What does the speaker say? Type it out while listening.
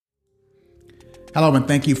Hello, and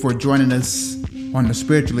thank you for joining us on the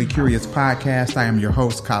Spiritually Curious podcast. I am your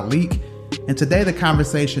host, Khalik, and today the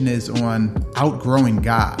conversation is on outgrowing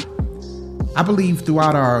God. I believe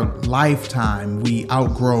throughout our lifetime, we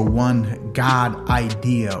outgrow one God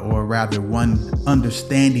idea, or rather one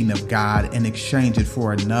understanding of God, and exchange it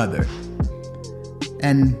for another.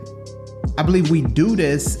 And I believe we do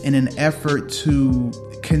this in an effort to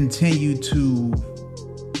continue to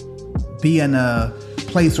be in a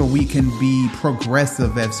place where we can be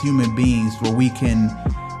progressive as human beings, where we can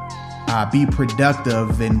be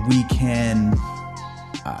productive and we can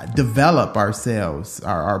develop ourselves,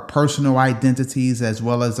 our personal identities, as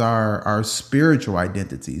well as our spiritual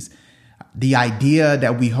identities. The idea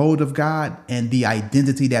that we hold of God and the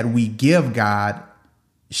identity that we give God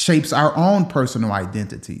shapes our own personal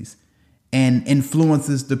identities and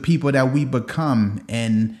influences the people that we become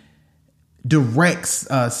and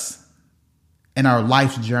directs us in our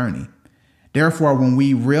life's journey. Therefore, when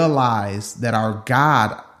we realize that our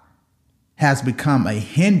God has become a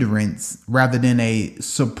hindrance rather than a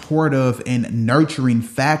supportive and nurturing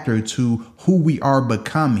factor to who we are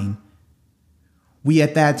becoming, we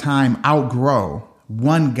at that time outgrow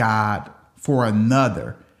one God for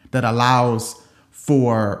another that allows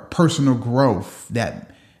for personal growth,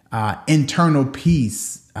 that internal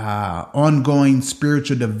peace, ongoing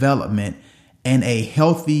spiritual development, and a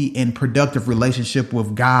healthy and productive relationship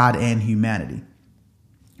with God and humanity.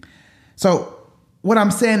 So what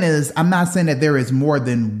I'm saying is, I'm not saying that there is more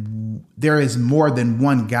than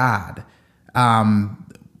one God. Try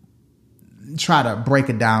to break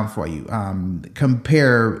it down for you.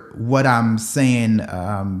 Compare what I'm saying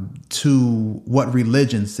to what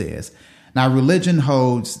religion says. Now, religion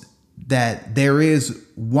holds that there is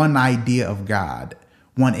one idea of God,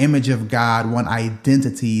 one image of God, one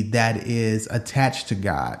identity that is attached to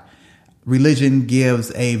God. Religion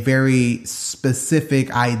gives a very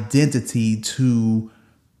specific identity to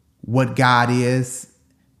what God is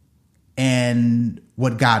and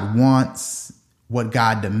what God wants, what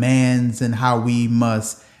God demands, and how we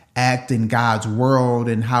must act in God's world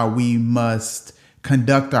and how we must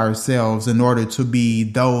conduct ourselves in order to be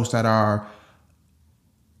those that are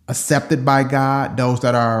accepted by God, those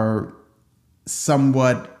that are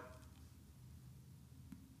somewhat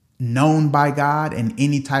known by God in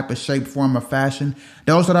any type of shape, form, or fashion,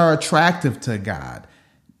 those that are attractive to God,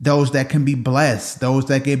 those that can be blessed, those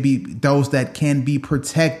that can be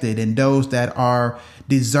protected, and those that are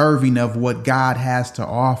deserving of what God has to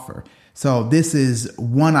offer. So this is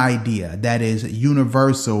one idea that is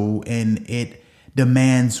universal, and it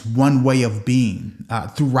demands one way of being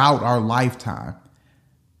throughout our lifetime.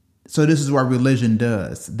 So this is what religion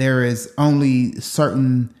does. There is only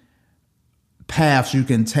certain paths you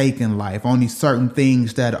can take in life, only certain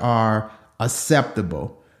things that are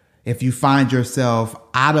acceptable. If you find yourself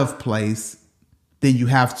out of place, then you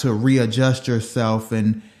have to readjust yourself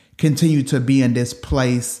and continue to be in this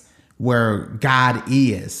place where God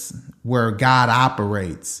is, where God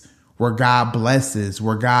operates, where God blesses,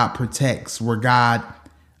 where God protects, where God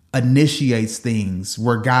initiates things,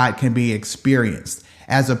 where God can be experienced,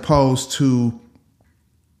 as opposed to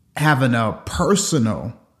having a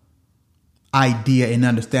personal idea and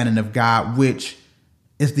understanding of God, which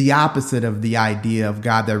is the opposite of the idea of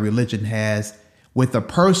God that religion has. With a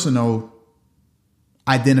personal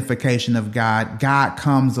identification of God, God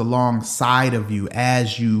comes alongside of you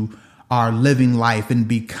as you are living life and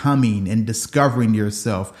becoming and discovering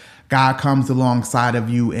yourself. God comes alongside of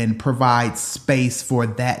you and provides space for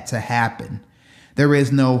that to happen. There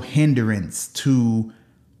is no hindrance to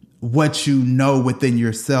what you know within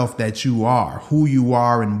yourself that you are, who you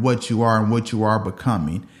are and what you are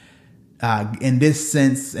becoming. In this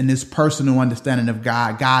sense, in this personal understanding of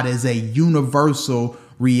God, God is a universal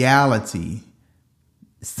reality,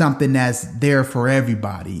 something that's there for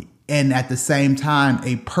everybody. And at the same time,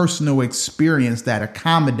 a personal experience that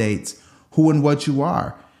accommodates who and what you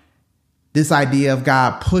are. This idea of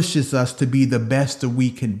God pushes us to be the best that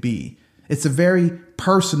we can be. It's a very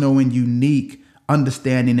personal and unique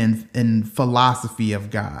understanding and philosophy of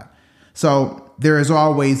God. So there is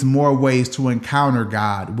always more ways to encounter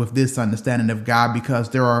God with this understanding of God, because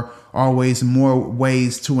there are always more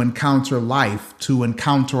ways to encounter life, to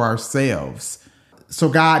encounter ourselves. So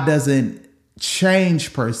God doesn't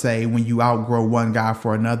change per se when you outgrow one God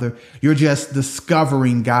for another. You're just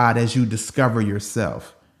discovering God as you discover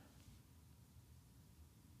yourself.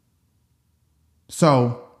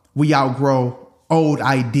 So we outgrow old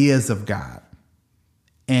ideas of God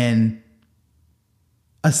and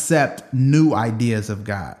accept new ideas of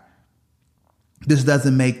God. This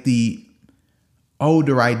doesn't make the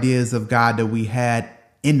older ideas of God that we had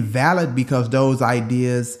invalid because those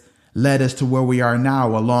ideas led us to where we are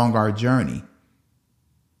now along our journey.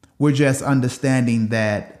 We're just understanding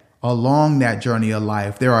that along that journey of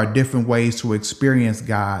life, there are different ways to experience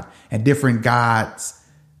God and different gods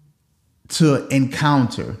to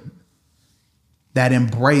encounter that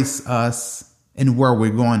embrace us and where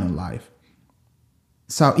we're going in life.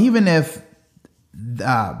 So even if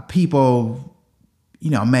people,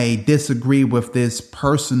 may disagree with this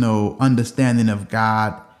personal understanding of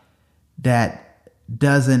God that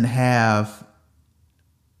doesn't have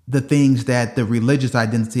the things that the religious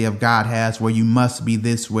identity of God has, where you must be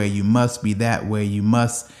this way, you must be that way, you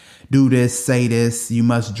must do this, say this, you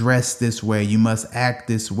must dress this way, you must act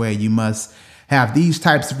this way, you must have these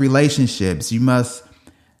types of relationships, you must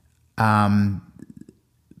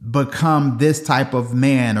become this type of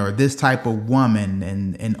man or this type of woman,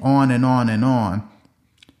 and on and on and on.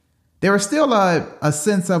 There is still a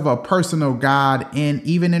sense of a personal God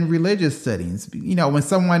even in religious settings. When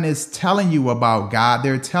someone is telling you about God,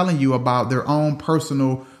 they're telling you about their own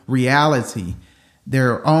personal reality,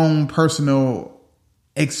 their own personal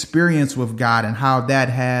experience with God, and how that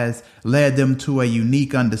has led them to a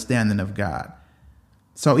unique understanding of God.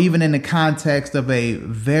 So even in the context of a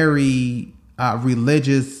very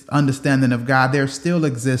religious understanding of God, there still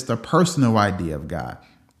exists a personal idea of God.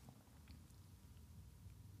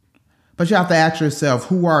 But you have to ask yourself,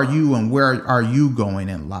 who are you and where are you going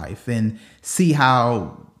in life? And see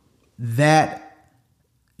how that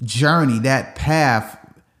journey, that path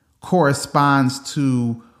corresponds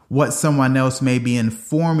to what someone else may be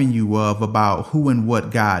informing you of about who and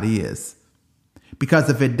what God is. Because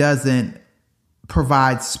if it doesn't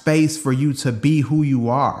provide space for you to be who you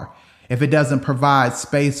are, if it doesn't provide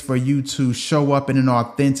space for you to show up in an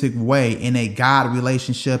authentic way in a God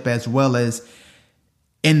relationship as well as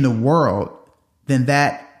in the world, then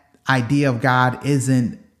that idea of God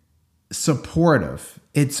isn't supportive.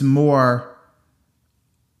 It's more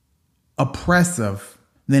oppressive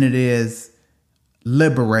than it is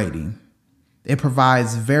liberating. It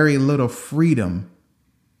provides very little freedom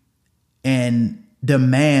and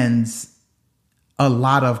demands a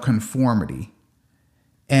lot of conformity.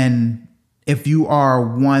 And if you are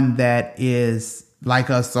one that is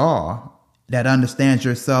like us all, that understands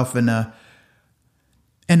yourself in a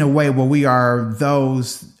way where we are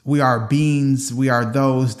beings, we are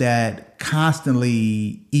those that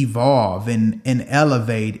constantly evolve and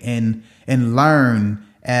elevate and learn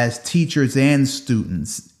as teachers and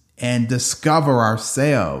students and discover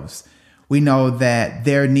ourselves. We know that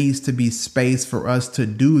there needs to be space for us to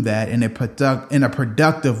do that in a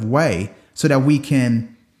productive way so that we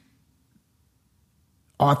can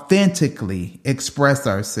authentically express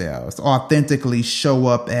ourselves, authentically show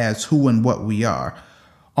up as who and what we are,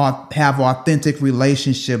 have authentic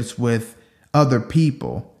relationships with other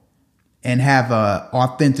people, and have an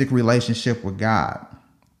authentic relationship with God.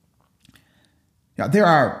 Now, there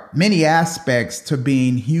are many aspects to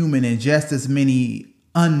being human and just as many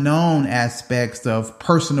unknown aspects of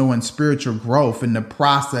personal and spiritual growth in the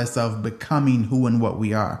process of becoming who and what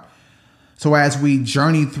we are. So as we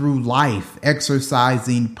journey through life,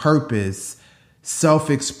 exercising purpose,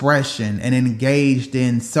 self-expression, and engaged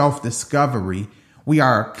in self-discovery, we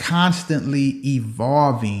are constantly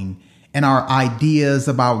evolving, and our ideas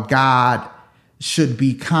about God should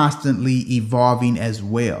be constantly evolving as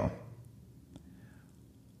well.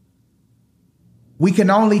 We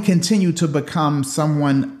can only continue to become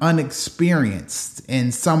someone unexperienced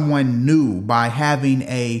and someone new by having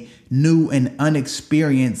a new and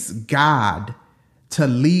unexperienced God to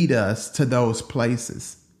lead us to those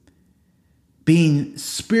places. Being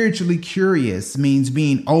spiritually curious means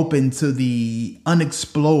being open to the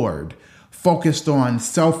unexplored, focused on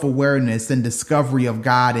self-awareness and discovery of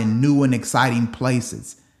God in new and exciting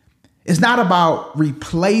places. It's not about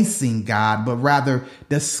replacing God, but rather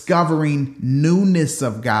discovering newness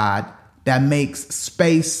of God that makes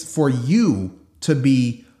space for you to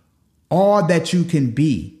be all that you can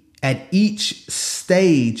be at each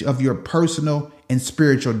stage of your personal and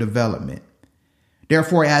spiritual development.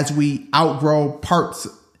 Therefore, as we outgrow parts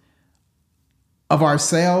of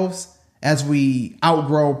ourselves, as we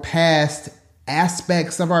outgrow past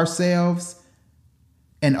aspects of ourselves,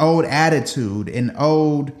 an old attitude, an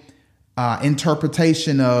old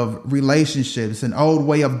interpretation of relationships, an old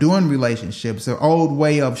way of doing relationships, an old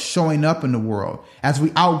way of showing up in the world. As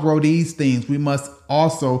we outgrow these things, we must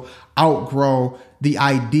also outgrow the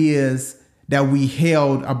ideas that we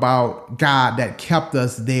held about God that kept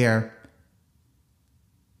us there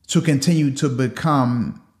to continue to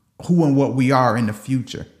become who and what we are in the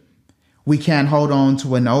future. We can't hold on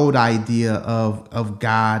to an old idea of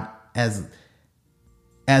God as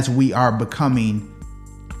as we are becoming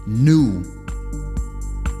new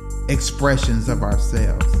expressions of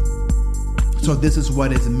ourselves. So this is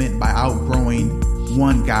what is meant by outgrowing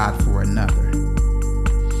one God for another.